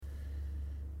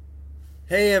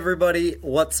Hey everybody,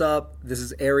 what's up? This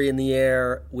is Ari in the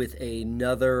Air with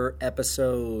another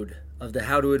episode of the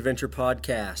How to Adventure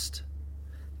podcast.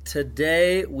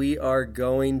 Today we are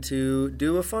going to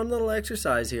do a fun little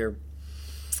exercise here.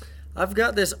 I've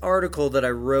got this article that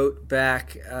I wrote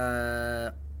back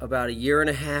about a year and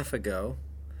a half ago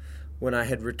when I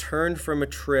had returned from a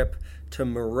trip to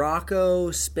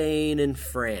Morocco, Spain, and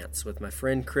France with my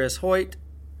friend Chris Hoyt.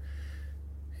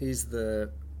 He's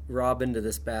the Robin to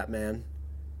this Batman.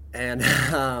 And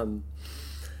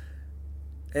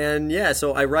yeah,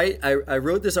 so I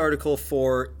wrote this article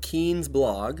for Keen's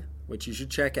blog, which you should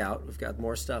check out. We've got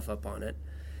more stuff up on it.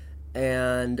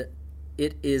 And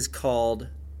it is called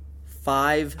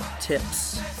 5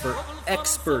 Tips for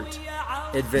Expert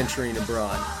Adventuring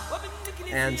Abroad.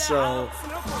 And so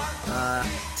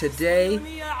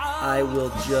today I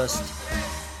will just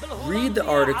read the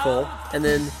article, and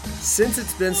then since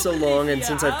it's been so long and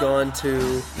since I've gone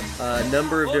to a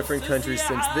number of different countries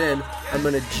since then, I'm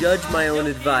going to judge my own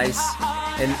advice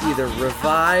and either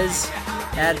revise,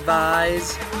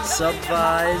 advise,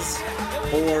 subvise,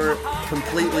 or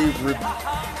completely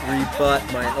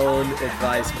rebut my own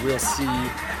advice. We'll see.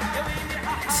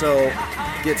 So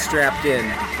get strapped in.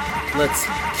 Let's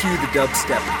cue the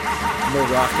dubstep,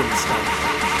 Moroccan style.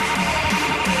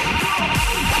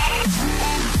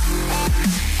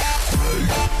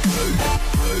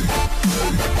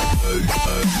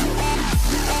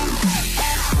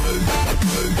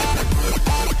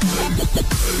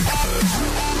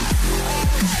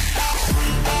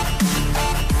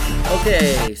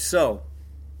 Okay, so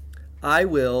I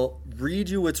will read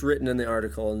you what's written in the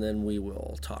article and then we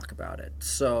will talk about it.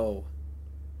 So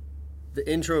the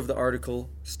intro of the article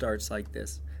starts like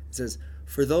this. It says,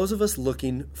 "For those of us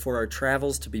looking for our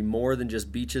travels to be more than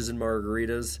just beaches and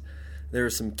margaritas, there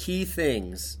are some key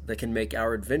things that can make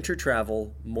our adventure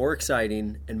travel more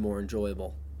exciting and more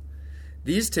enjoyable.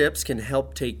 These tips can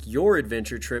help take your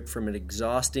adventure trip from an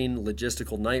exhausting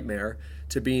logistical nightmare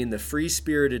to being the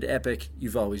free-spirited epic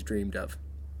you've always dreamed of.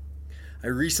 I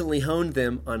recently honed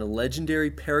them on a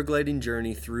legendary paragliding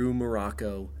journey through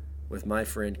Morocco with my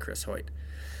friend Chris Hoyt."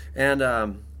 And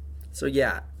so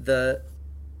yeah, the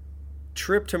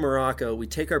trip to Morocco, we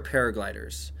take our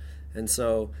paragliders. And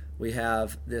so we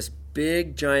have this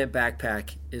big giant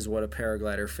backpack is what a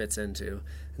paraglider fits into.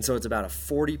 And so it's about a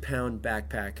 40-pound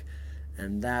backpack.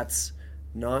 And that's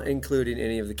not including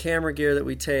any of the camera gear that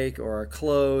we take or our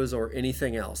clothes or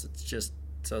anything else. It's just,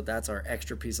 so that's our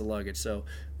extra piece of luggage. So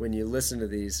when you listen to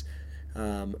these,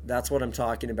 that's what I'm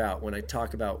talking about. When I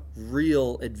talk about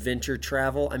real adventure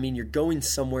travel, I mean, you're going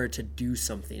somewhere to do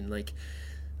something. Like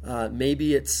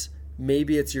maybe it's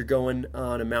you're going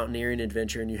on a mountaineering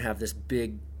adventure and you have this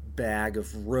big bag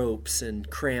of ropes and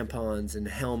crampons and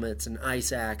helmets and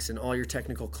ice axe and all your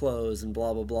technical clothes and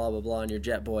blah blah blah blah blah and your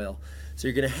jet boil. So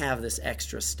you're going to have this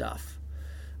extra stuff.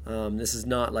 This is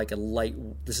not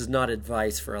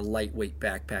advice for a lightweight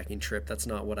backpacking trip. That's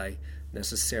not what I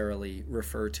necessarily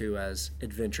refer to as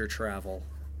adventure travel.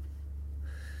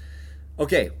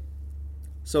 Okay,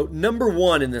 so number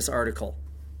 1 in this article.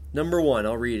 Number 1,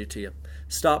 I'll read it to you.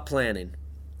 Stop planning.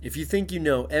 If you think you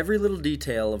know every little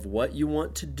detail of what you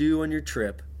want to do on your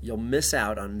trip, you'll miss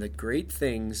out on the great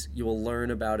things you will learn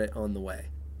about it on the way.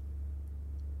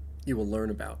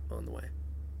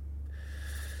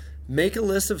 Make a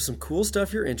list of some cool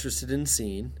stuff you're interested in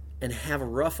seeing and have a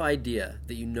rough idea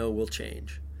that you know will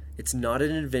change. It's not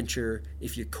an adventure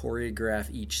if you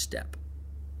choreograph each step.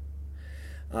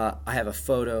 I have a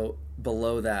photo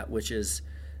below that, which is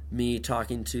me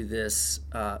talking to this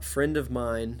friend of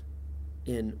mine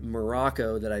in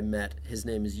Morocco that I met. His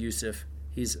name is Yusuf.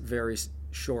 He's very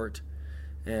short,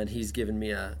 and he's given me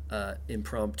a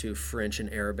impromptu French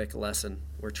and Arabic lesson.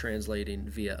 We're translating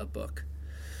via a book.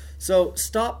 So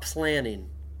stop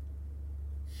planning.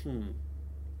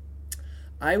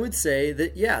 I would say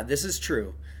that, yeah, this is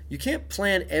true. You can't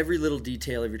plan every little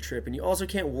detail of your trip, and you also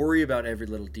can't worry about every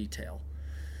little detail.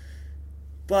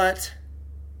 But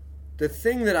the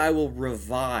thing that I will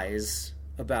revise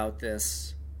about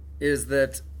this is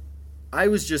that I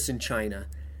was just in China,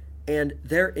 and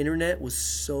their internet was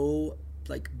so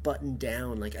buttoned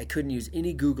down. Like, I couldn't use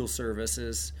any Google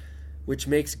services, which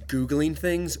makes Googling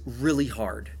things really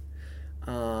hard.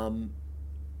 And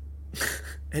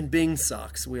Bing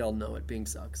sucks. We all know it. Bing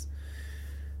sucks.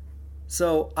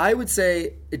 So I would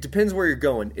say it depends where you're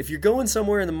going. If you're going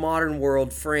somewhere in the modern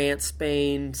world, France,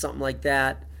 Spain, something like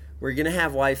that, where you're going to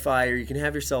have Wi-Fi or you can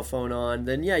have your cell phone on,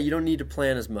 then yeah, you don't need to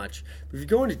plan as much. But if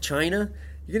you're going to China,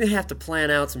 you're going to have to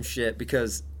plan out some shit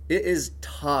because it is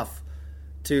tough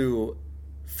to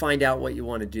find out what you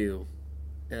want to do.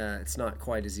 It's not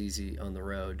quite as easy on the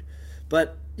road.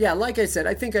 But yeah, like I said,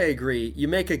 I think I agree. You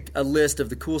make a list of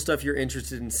the cool stuff you're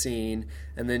interested in seeing,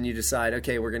 and then you decide,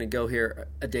 okay, we're going to go here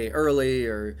a day early,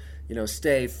 or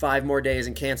stay 5 more days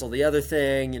and cancel the other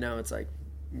thing. It's like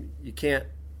you can't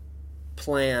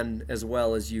plan as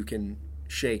well as you can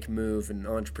shake, move, and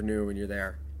entrepreneur when you're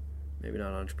there. Maybe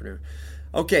not entrepreneur.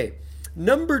 Okay,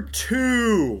 number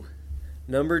two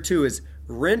is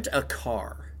rent a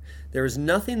car. There is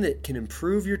nothing that can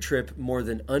improve your trip more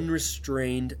than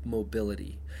unrestrained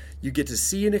mobility. You get to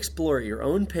see and explore at your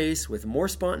own pace with more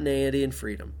spontaneity and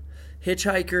freedom.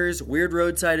 Hitchhikers, weird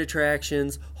roadside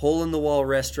attractions, hole-in-the-wall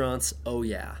restaurants, oh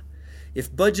yeah.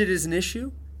 If budget is an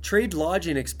issue, trade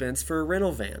lodging expense for a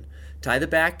rental van. Tie the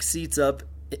back seats up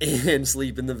and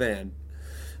sleep in the van.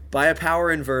 Buy a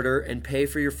power inverter and pay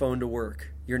for your phone to work.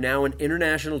 You're now an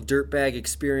international dirtbag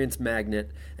experience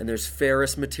magnet, and there's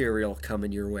ferrous material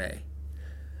coming your way.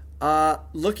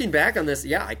 Looking back on this,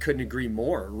 yeah, I couldn't agree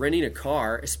more. Renting a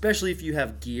car, especially if you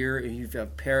have gear and you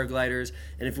have paragliders,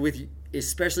 and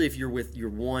especially if you're with your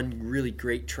one really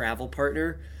great travel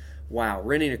partner, wow,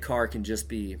 renting a car can just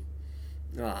be,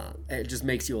 it just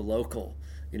makes you a local,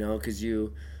 because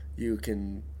you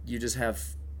just have,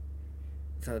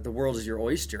 the world is your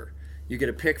oyster. You get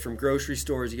to pick from grocery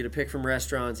stores, you get to pick from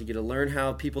restaurants, you get to learn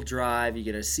how people drive, you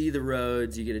get to see the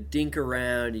roads, you get to dink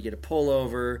around, you get to pull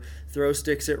over, throw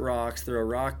sticks at rocks, throw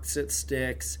rocks at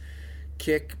sticks,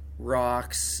 kick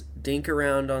rocks, dink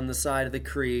around on the side of the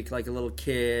creek like a little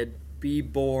kid, be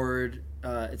bored.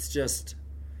 It's just,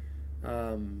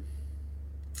 renting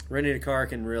a car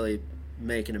can really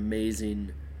make an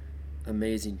amazing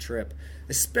trip,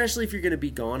 especially if you're going to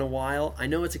be gone a while. I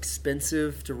know it's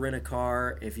expensive to rent a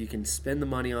car. If you can spend the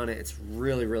money on it, it's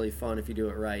really, really fun if you do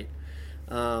it right.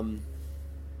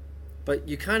 But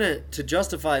you kind of, to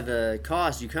justify the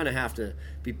cost, you kind of have to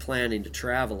be planning to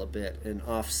travel a bit and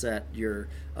offset your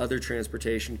other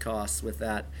transportation costs with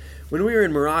that. When we were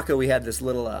in Morocco, we had this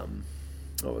little,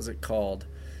 what was it called?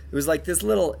 It was like this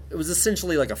little, it was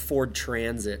essentially like a Ford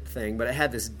Transit thing, but it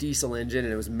had this diesel engine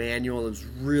and it was manual. It was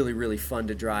really, really fun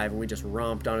to drive, and we just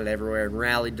romped on it everywhere and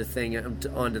rallied the thing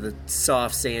onto the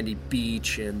soft, sandy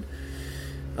beach, and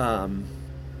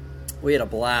we had a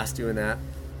blast doing that.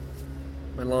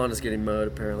 My lawn is getting mowed,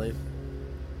 apparently.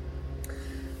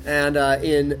 And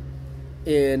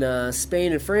in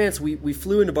Spain and France, we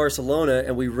flew into Barcelona,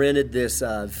 and we rented this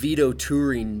Vito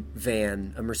touring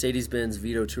van, a Mercedes-Benz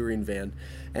Vito touring van.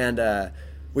 And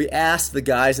we asked the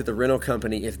guys at the rental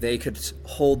company if they could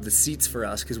hold the seats for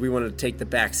us because we wanted to take the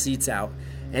back seats out.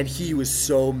 And he was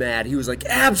so mad. He was like,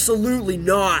 absolutely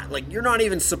not. Like, you're not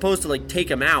even supposed to, like, take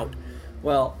them out.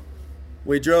 Well,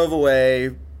 we drove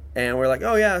away, and we're like,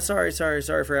 oh, yeah, sorry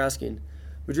for asking.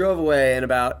 We drove away, and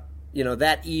about,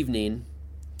 that evening,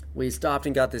 we stopped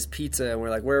and got this pizza, and we're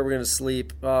like, where are we going to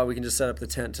sleep? Oh, we can just set up the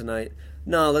tent tonight.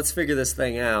 No, let's figure this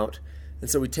thing out. And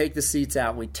so we take the seats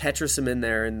out, and we Tetris them in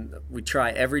there, and we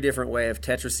try every different way of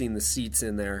Tetrising the seats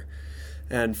in there.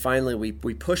 And finally, we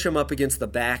push them up against the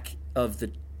back of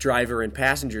the driver and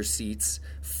passenger seats,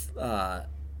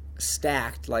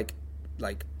 stacked like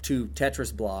two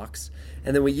Tetris blocks.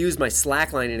 And then we used my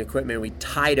slacklining equipment, and we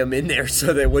tied them in there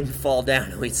so they wouldn't fall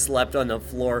down. And we slept on the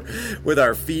floor with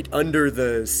our feet under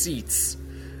the seats.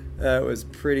 It was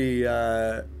pretty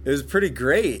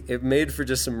great. It made for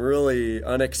just some really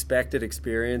unexpected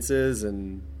experiences,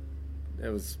 and it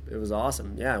was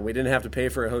awesome. Yeah, we didn't have to pay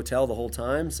for a hotel the whole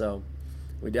time, so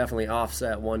we definitely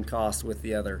offset one cost with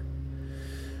the other.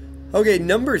 Okay,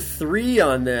 number 3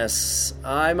 on this.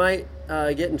 I might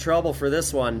get in trouble for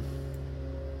this one.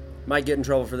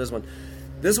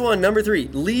 This one, number 3,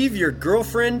 leave your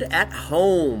girlfriend at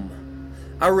home.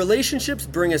 Our relationships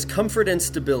bring us comfort and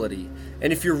stability,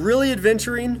 and if you're really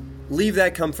adventuring, leave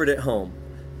that comfort at home.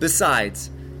 Besides,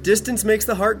 distance makes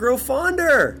the heart grow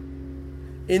fonder.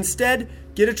 Instead,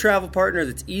 get a travel partner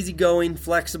that's easygoing,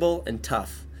 flexible, and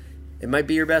tough. It might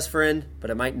be your best friend,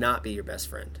 but it might not be your best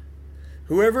friend.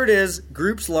 Whoever it is,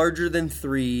 groups larger than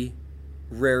 3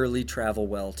 rarely travel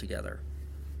well together.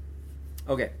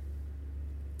 Okay.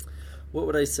 What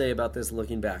would I say about this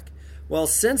looking back? Well,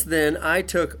 since then, I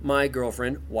took my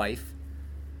girlfriend, wife,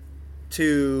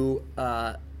 to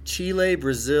Chile,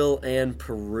 Brazil, and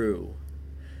Peru.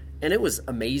 And it was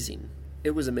amazing.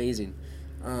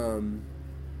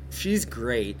 She's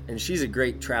great, and she's a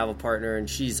great travel partner, and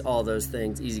she's all those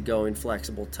things, easygoing,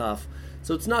 flexible, tough.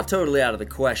 So it's not totally out of the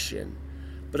question.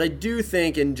 But I do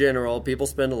think, in general, people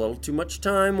spend a little too much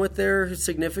time with their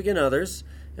significant others,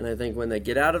 and I think when they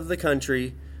get out of the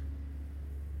country,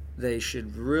 they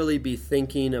should really be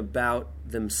thinking about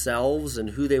themselves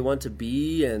and who they want to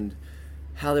be, and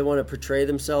how they want to portray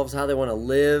themselves, how they want to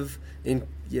live. In,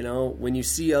 when you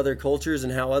see other cultures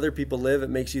and how other people live, it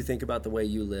makes you think about the way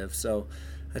you live. So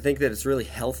I think that it's really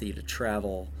healthy to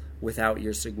travel without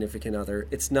your significant other.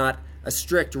 It's not a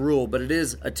strict rule, but it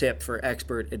is a tip for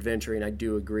expert adventuring. I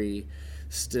do agree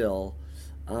still.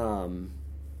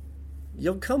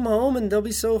 You'll come home and they'll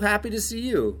be so happy to see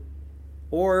you.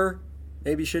 Or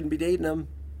maybe you shouldn't be dating them.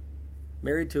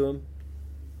 Married to them.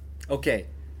 Okay.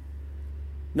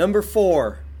 Number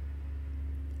 4.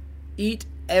 Eat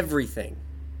everything.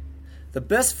 The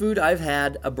best food I've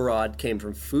had abroad came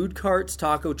from food carts,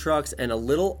 taco trucks, and a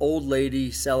little old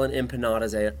lady selling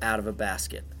empanadas out of a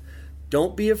basket.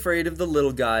 Don't be afraid of the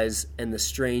little guys and the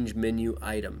strange menu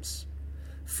items.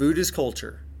 Food is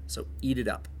culture, so eat it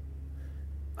up.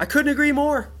 I couldn't agree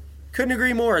more. Couldn't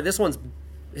agree more. This one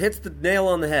hits the nail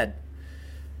on the head.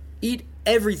 Eat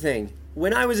everything.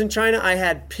 When I was in China, I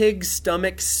had pig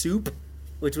stomach soup,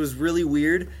 which was really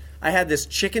weird. I had this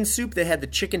chicken soup. They had the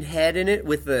chicken head in it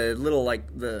with the little,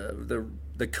 like, the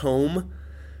comb.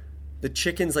 The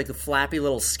chicken's like the flappy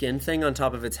little skin thing on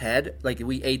top of its head. Like,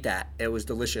 we ate that. It was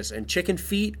delicious. And chicken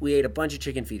feet, we ate a bunch of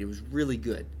chicken feet. It was really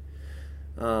good.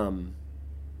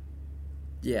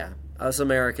 Yeah, us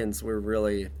Americans, we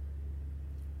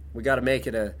got to make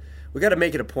it a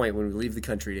point when we leave the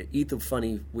country to eat the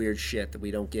funny, weird shit that we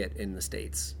don't get in the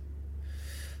States.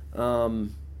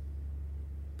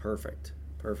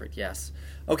 Perfect, yes.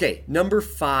 Okay, number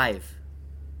 5.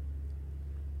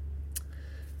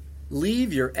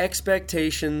 Leave your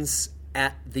expectations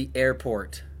at the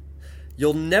airport.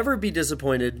 You'll never be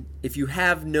disappointed if you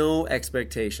have no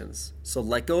expectations. So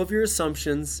let go of your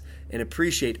assumptions and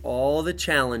appreciate all the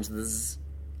challenges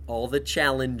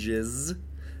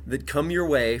that come your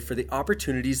way for the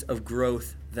opportunities of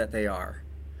growth that they are.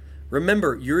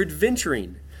 Remember, you're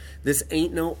adventuring. This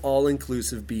ain't no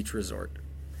all-inclusive beach resort.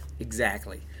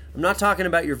 Exactly. I'm not talking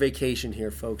about your vacation here,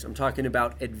 folks. I'm talking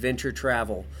about adventure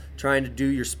travel, trying to do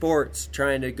your sports,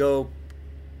 trying to go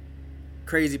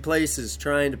crazy places,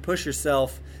 trying to push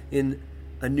yourself in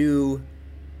a new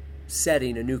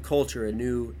setting, a new culture, a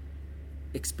new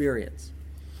experience.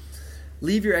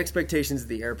 Leave your expectations at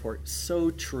the airport.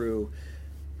 So true.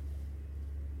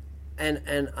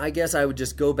 And I guess I would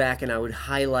just go back and I would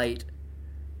highlight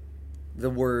the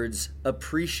words,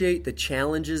 appreciate the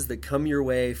challenges that come your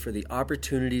way for the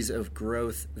opportunities of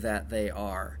growth that they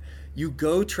are. You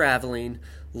go traveling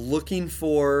looking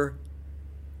for,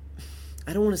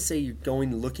 I don't want to say you're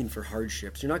going looking for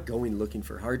hardships. You're not going looking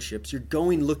for hardships. You're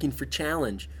going looking for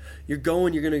challenge. You're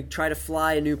going to try to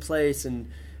fly a new place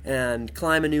and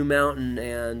climb a new mountain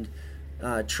and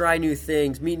try new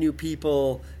things, meet new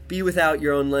people, be without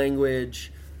your own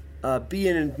language, be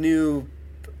in a new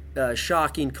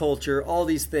shocking culture, all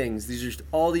these things. These are just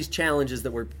all these challenges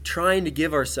that we're trying to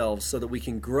give ourselves so that we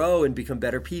can grow and become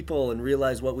better people and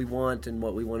realize what we want and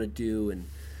what we want to do.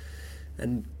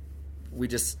 And we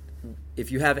just,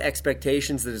 if you have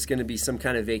expectations that it's going to be some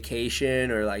kind of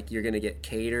vacation or like you're going to get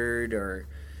catered or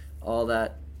all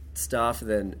that stuff,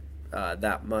 then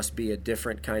that must be a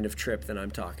different kind of trip than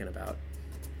I'm talking about.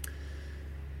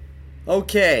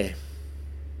 Okay.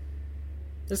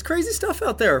 There's crazy stuff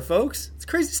out there, folks. It's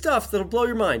crazy stuff that'll blow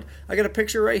your mind. I got a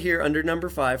picture right here under number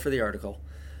 5 for the article.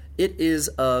 It is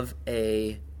of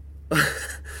a...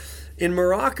 In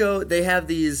Morocco, they have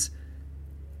these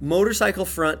motorcycle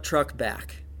front, truck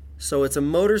back. So it's a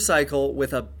motorcycle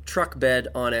with a truck bed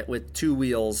on it with 2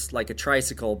 wheels, like a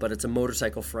tricycle, but it's a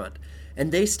motorcycle front.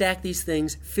 And they stack these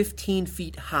things 15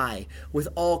 feet high with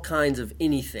all kinds of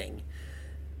anything.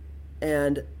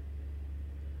 And...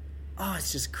 oh,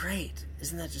 it's just great.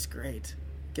 Isn't that just great?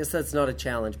 Guess that's not a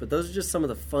challenge, but those are just some of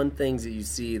the fun things that you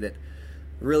see that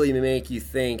really make you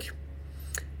think,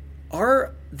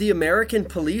 are the American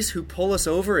police who pull us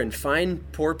over and fine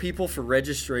poor people for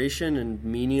registration and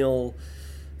menial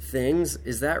things,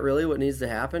 is that really what needs to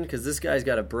happen? Because this guy's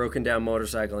got a broken down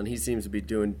motorcycle and he seems to be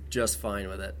doing just fine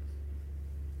with it.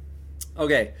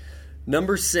 Okay,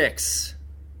 number 6.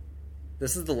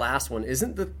 This is the last one.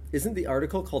 Isn't the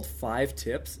article called 5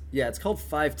 tips? Yeah, it's called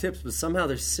 5 tips, but somehow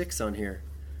there's 6 on here.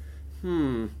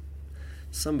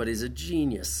 Somebody's a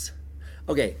genius.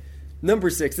 Okay,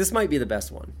 number 6. This might be the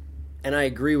best one. And I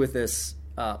agree with this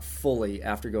fully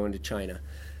after going to China.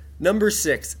 Number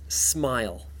 6,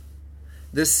 smile.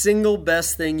 The single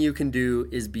best thing you can do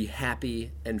is be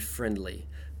happy and friendly.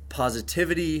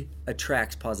 Positivity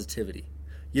attracts positivity.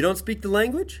 You don't speak the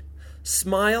language?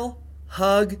 Smile,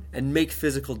 hug, and make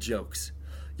physical jokes.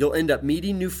 You'll end up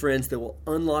meeting new friends that will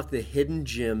unlock the hidden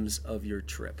gems of your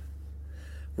trip.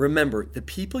 Remember, the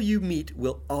people you meet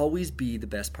will always be the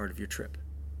best part of your trip.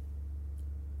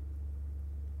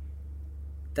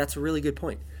 That's a really good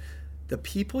point. The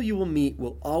people you will meet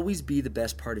will always be the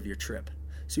best part of your trip.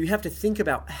 So you have to think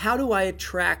about, how do I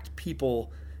attract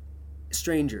people,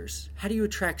 strangers? How do you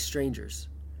attract strangers?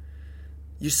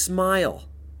 You smile.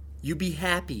 You be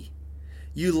happy.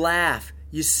 You laugh.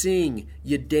 You sing.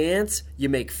 You dance. You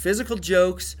make physical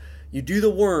jokes. You do the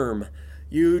worm.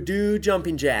 You do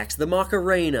jumping jacks, the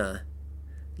Macarena.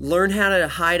 Learn how to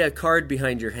hide a card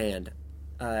behind your hand.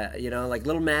 Like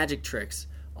little magic tricks.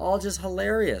 All just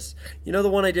hilarious. The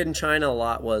one I did in China a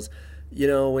lot was,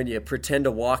 when you pretend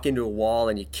to walk into a wall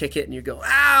and you kick it and you go,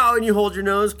 ow, and you hold your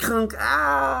nose, kunk,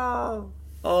 ow.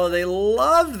 Oh, they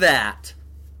love that.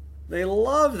 They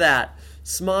love that.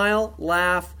 Smile,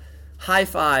 laugh, high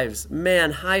fives.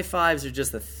 Man, high fives are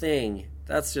just a thing.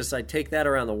 That's just, I take that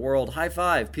around the world. High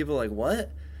five. People are like,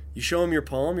 what? You show them your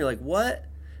palm, you're like, what?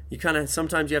 You kind of,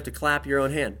 sometimes you have to clap your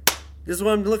own hand. This is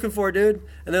what I'm looking for, dude.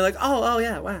 And they're like, oh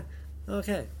yeah, wow.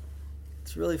 Okay.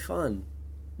 It's really fun.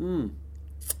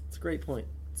 It's a great point.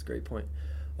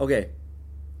 Okay.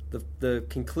 The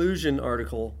conclusion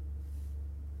article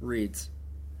reads,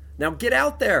 now get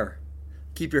out there.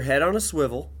 Keep your head on a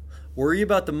swivel. Worry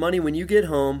about the money when you get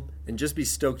home, and just be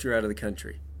stoked you're out of the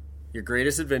country. Your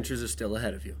greatest adventures are still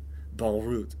ahead of you. Bonne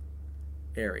route.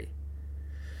 Airy.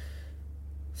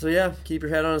 So yeah, keep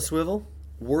your head on a swivel.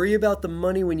 Worry about the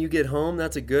money when you get home.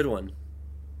 That's a good one.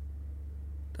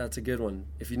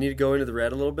 If you need to go into the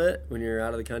red a little bit when you're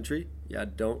out of the country, yeah,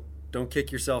 don't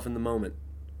kick yourself in the moment.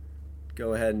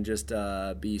 Go ahead and just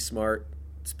be smart,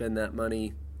 spend that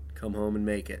money, come home and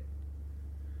make it.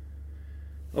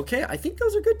 Okay, I think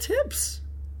those are good tips.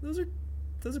 Those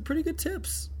are pretty good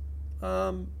tips.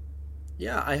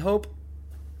 Yeah, I hope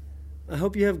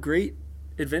you have great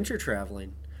adventure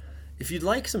traveling. If you'd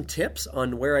like some tips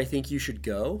on where I think you should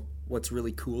go, what's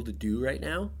really cool to do right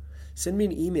now, send me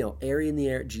an email,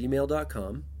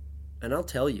 airyintheair@gmail.com, and I'll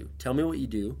tell you. Tell me what you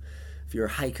do. If you're a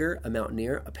hiker, a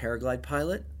mountaineer, a paraglide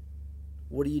pilot,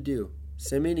 what do you do?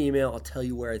 Send me an email. I'll tell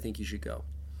you where I think you should go.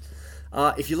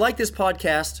 If you like this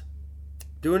podcast,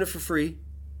 doing it for free.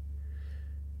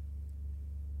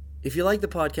 If you like the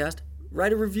podcast,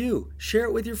 write a review. Share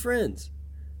it with your friends.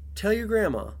 Tell your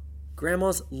grandma.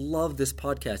 Grandmas love this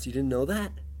podcast. You didn't know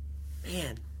that?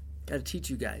 Man, got to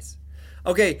teach you guys.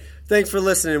 Okay, thanks for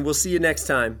listening. We'll see you next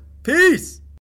time. Peace!